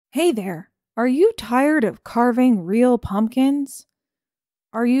Hey there, are you tired of carving real pumpkins?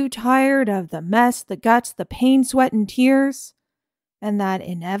 Are you tired of the mess, the guts, the pain, sweat, and tears? And that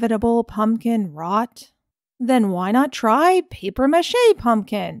inevitable pumpkin rot? Then why not try Paper Mache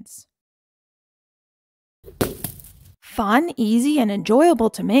Pumpkins? Fun, easy, and enjoyable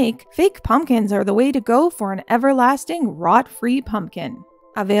to make, fake pumpkins are the way to go for an everlasting rot-free pumpkin.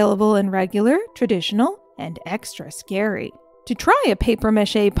 Available in regular, traditional, and extra scary. To try a paper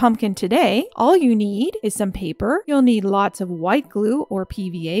mache pumpkin today, all you need is some paper. You'll need lots of white glue or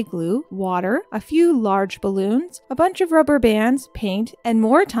PVA glue, water, a few large balloons, a bunch of rubber bands, paint, and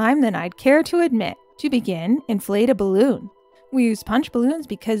more time than I'd care to admit. To begin, inflate a balloon. We use punch balloons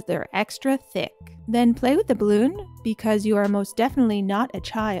because they're extra thick. Then play with the balloon because you are most definitely not a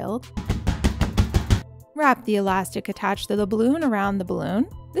child. Wrap the elastic attached to the balloon around the balloon.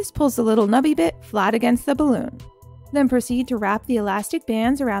 This pulls the little nubby bit flat against the balloon. Then proceed to wrap the elastic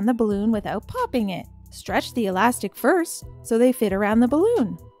bands around the balloon without popping it. Stretch the elastic first so they fit around the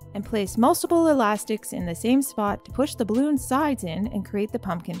balloon, and place multiple elastics in the same spot to push the balloon's sides in and create the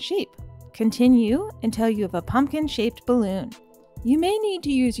pumpkin shape. Continue until you have a pumpkin-shaped balloon. You may need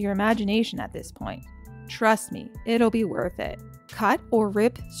to use your imagination at this point. Trust me, it'll be worth it. Cut or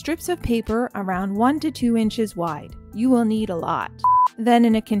rip strips of paper around 1 to 2 inches wide. You will need a lot. Then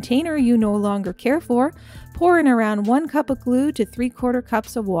in a container you no longer care for, pour in around 1 cup of glue to 3/4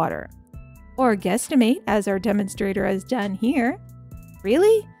 cups of water. Or guesstimate, as our demonstrator has done here.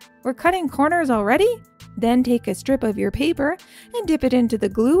 Really? We're cutting corners already? Then take a strip of your paper and dip it into the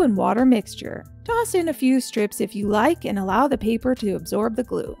glue and water mixture. Toss in a few strips if you like and allow the paper to absorb the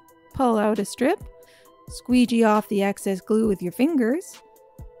glue. Pull out a strip, squeegee off the excess glue with your fingers,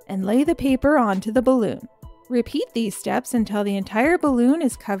 and lay the paper onto the balloon. Repeat these steps until the entire balloon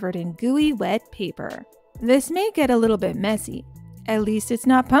is covered in gooey, wet paper. This may get a little bit messy. At least it's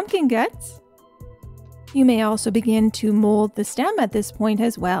not pumpkin guts. You may also begin to mold the stem at this point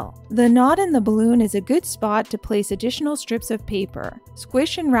as well. The knot in the balloon is a good spot to place additional strips of paper.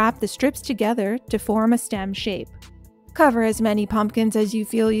 Squish and wrap the strips together to form a stem shape. Cover as many pumpkins as you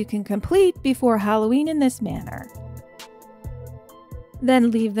feel you can complete before Halloween in this manner. Then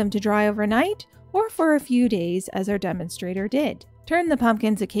leave them to dry overnight or for a few days as our demonstrator did. Turn the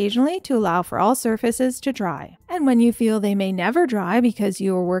pumpkins occasionally to allow for all surfaces to dry. And when you feel they may never dry because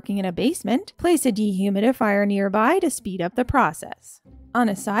you are working in a basement, place a dehumidifier nearby to speed up the process. On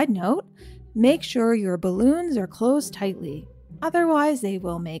a side note, make sure your balloons are closed tightly. Otherwise, they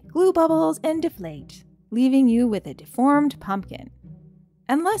will make glue bubbles and deflate, leaving you with a deformed pumpkin.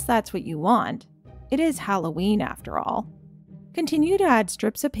 Unless that's what you want. It is Halloween after all. Continue to add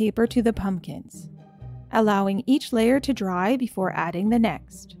strips of paper to the pumpkins, allowing each layer to dry before adding the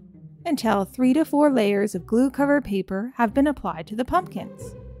next, until 3 to 4 layers of glue-covered paper have been applied to the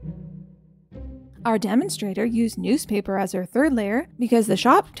pumpkins. Our demonstrator used newspaper as her third layer because the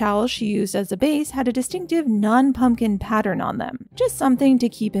shop towels she used as a base had a distinctive non-pumpkin pattern on them. Just something to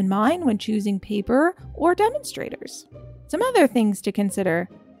keep in mind when choosing paper or demonstrators. Some other things to consider.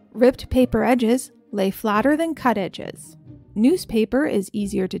 Ripped paper edges lay flatter than cut edges. Newspaper is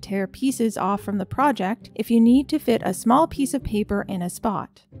easier to tear pieces off from the project if you need to fit a small piece of paper in a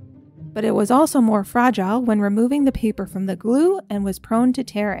spot. But it was also more fragile when removing the paper from the glue and was prone to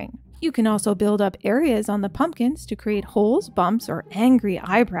tearing. You can also build up areas on the pumpkins to create holes, bumps, or angry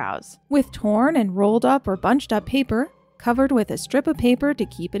eyebrows, with torn and rolled up or bunched up paper covered with a strip of paper to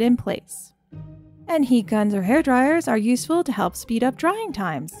keep it in place. And heat guns or hair dryers are useful to help speed up drying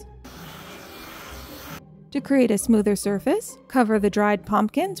times. To create a smoother surface, cover the dried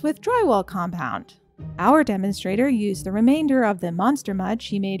pumpkins with drywall compound. Our demonstrator used the remainder of the monster mud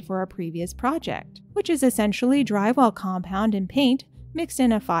she made for a previous project, which is essentially drywall compound and paint mixed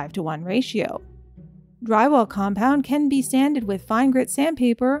in a 5:1 ratio. Drywall compound can be sanded with fine grit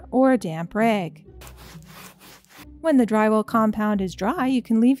sandpaper or a damp rag. When the drywall compound is dry, you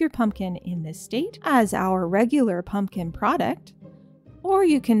can leave your pumpkin in this state as our regular pumpkin product. Or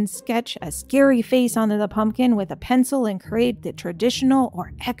you can sketch a scary face onto the pumpkin with a pencil and create the traditional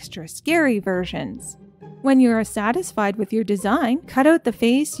or extra scary versions. When you are satisfied with your design, cut out the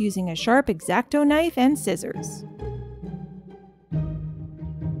face using a sharp X-Acto knife and scissors.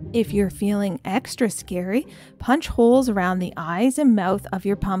 If you're feeling extra scary, punch holes around the eyes and mouth of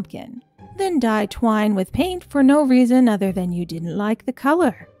your pumpkin. Then dye twine with paint for no reason other than you didn't like the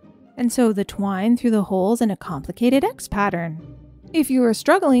color. And sew the twine through the holes in a complicated X pattern. If you are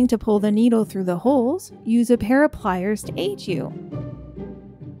struggling to pull the needle through the holes, use a pair of pliers to aid you.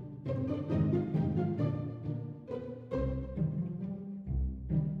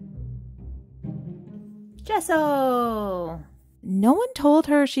 Gesso! no one told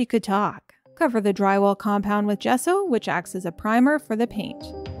her she could talk. Cover the drywall compound with gesso, which acts as a primer for the paint.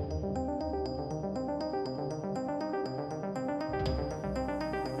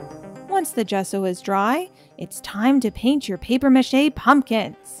 Once the gesso is dry, it's time to paint your paper mache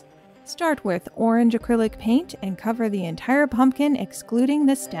pumpkins. Start with orange acrylic paint and cover the entire pumpkin excluding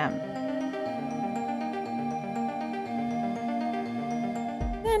the stem.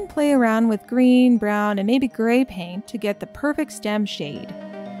 Then play around with green, brown, and maybe gray paint to get the perfect stem shade.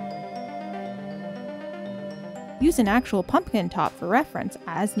 Use an actual pumpkin top for reference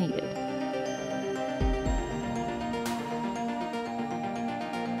as needed.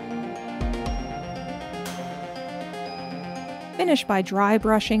 Finish by dry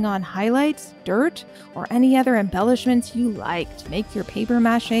brushing on highlights, dirt, or any other embellishments you like to make your paper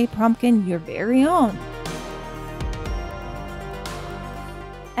mache pumpkin your very own.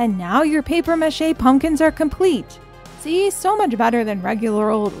 And now your paper mache pumpkins are complete. See, so much better than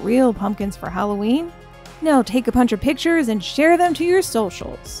regular old real pumpkins for Halloween. Now take a bunch of pictures and share them to your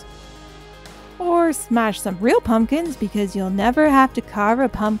socials. Or smash some real pumpkins because you'll never have to carve a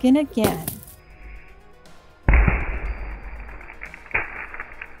pumpkin again.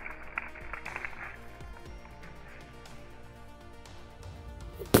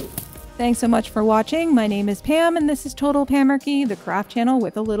 Thanks so much for watching. My name is Pam and this is Total Pamarchy, the craft channel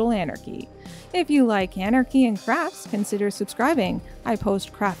with a little anarchy. If you like anarchy and crafts, consider subscribing. I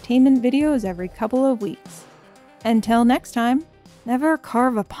post crafttainment videos every couple of weeks. Until next time, never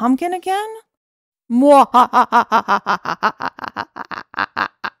carve a pumpkin again? Mwahahahahahahahaha.